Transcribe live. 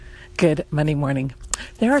Good Monday morning.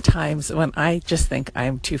 There are times when I just think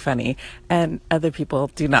I'm too funny and other people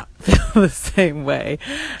do not feel the same way.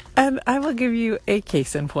 And I will give you a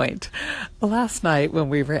case in point. Last night when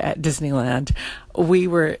we were at Disneyland, we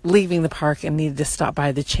were leaving the park and needed to stop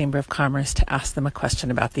by the Chamber of Commerce to ask them a question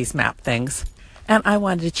about these map things. And I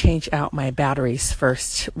wanted to change out my batteries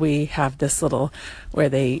first. We have this little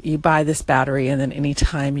where you buy this battery, and then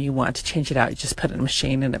anytime you want to change it out, you just put it in a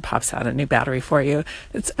machine and it pops out a new battery for you.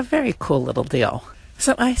 It's a very cool little deal.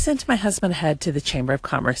 So I sent my husband ahead to the Chamber of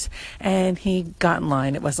Commerce, and he got in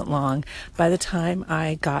line. It wasn't long. By the time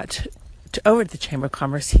I got over to the Chamber of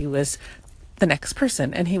Commerce, he was the next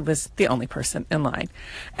person, and he was the only person in line.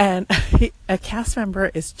 And a cast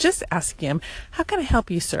member is just asking him, "How can I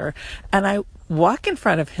help you, sir?" And I walk in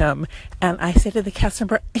front of him and I say to the cast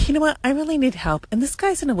member, "You know what? I really need help. And this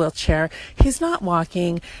guy's in a wheelchair. He's not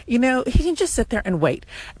walking. He can just sit there and wait."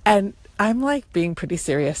 And I'm like being pretty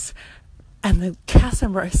serious. And the cast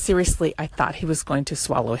member, seriously, I thought he was going to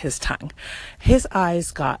swallow his tongue. His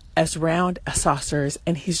eyes got as round as saucers,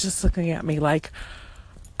 and he's just looking at me like,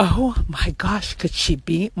 "Oh my gosh, could she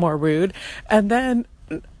be more rude?" And then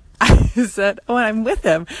I said, "Oh, I'm with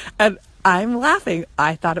him." And I'm laughing.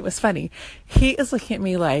 I thought it was funny. He is looking at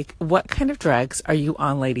me like, "What kind of drugs are you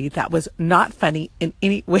on, lady?" That was not funny in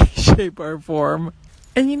any way, shape, or form.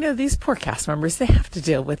 And these poor cast members, they have to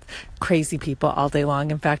deal with crazy people all day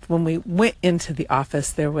long. In fact, when we went into the office,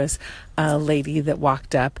 there was a lady that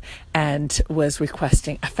walked up and was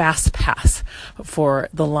requesting a fast pass for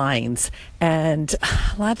the lines. And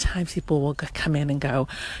a lot of times people will come in and go,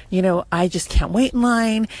 "I just can't wait in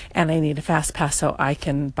line and I need a fast pass so I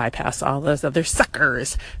can bypass all those other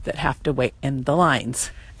suckers that have to wait in the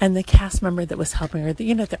lines." And the cast member that was helping her,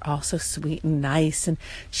 they're all so sweet and nice. And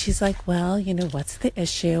she's like, "Well, what's the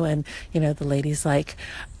issue?" And, the lady's like,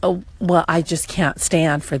 "Oh, well, I just can't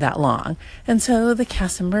stand for that long." And so the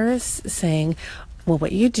cast member is saying, "Well,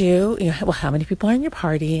 what you do, well, how many people are in your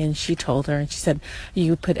party?" And she told her, and she said,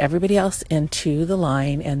 "You put everybody else into the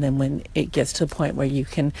line. And then when it gets to the point where you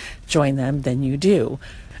can join them, then you do."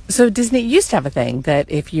 So Disney used to have a thing that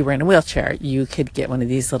if you were in a wheelchair, you could get one of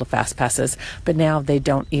these little fast passes, but now they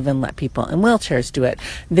don't even let people in wheelchairs do it.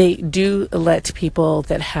 They do let people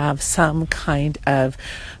that have some kind of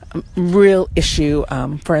real issue.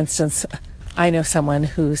 For instance, I know someone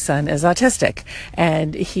whose son is autistic,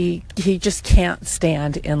 and he just can't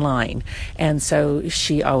stand in line. And so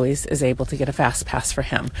she always is able to get a fast pass for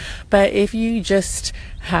him. But if you just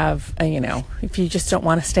have, if you just don't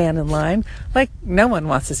want to stand in line, like no one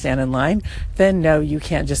wants to stand in line, then no, you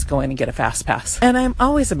can't just go in and get a fast pass. And I'm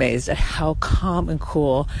always amazed at how calm and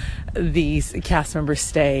cool these cast members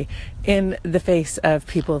stay in the face of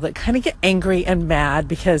people that kind of get angry and mad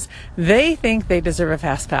because they think they deserve a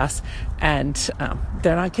fast pass and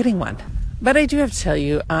they're not getting one. But I do have to tell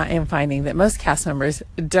you, I am finding that most cast members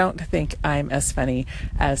don't think I'm as funny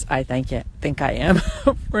as I think I am.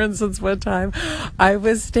 For instance, one time I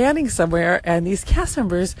was standing somewhere and these cast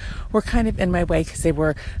members were kind of in my way because they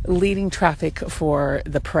were leading traffic for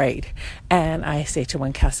the parade. And I say to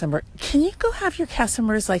one cast member, "Can you go have your cast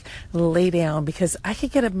members lay down, because I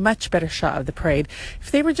could get a much better shot of the parade if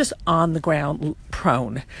they were just on the ground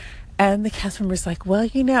prone." And the cast member's like, "Well,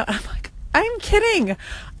 I'm like, "I'm kidding.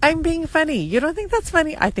 I'm being funny. You don't think that's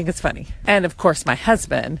funny? I think it's funny." And of course, my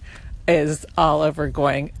husband is all over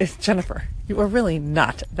going, "Jennifer, you are really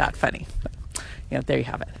not that funny." There you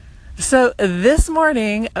have it. So this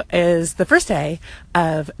morning is the first day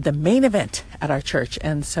of the main event at our church.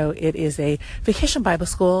 And so it is a vacation Bible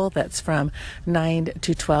school that's from 9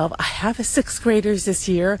 to 12. I have a 6th graders this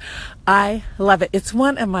year. I love it. It's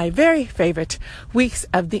one of my very favorite weeks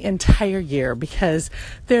of the entire year because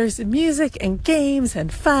there's music and games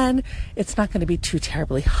and fun. It's not going to be too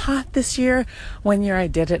terribly hot this year. One year I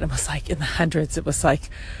did it, it was in the hundreds. It was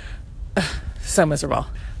so miserable.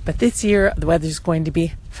 But this year, the weather is going to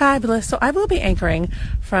be fabulous. So I will be anchoring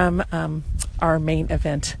from our main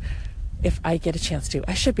event if I get a chance to.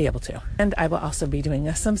 I should be able to. And I will also be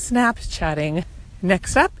doing some Snapchatting.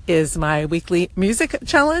 Next up is my weekly music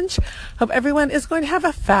challenge. Hope everyone is going to have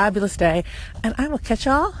a fabulous day. And I will catch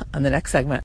y'all on the next segment.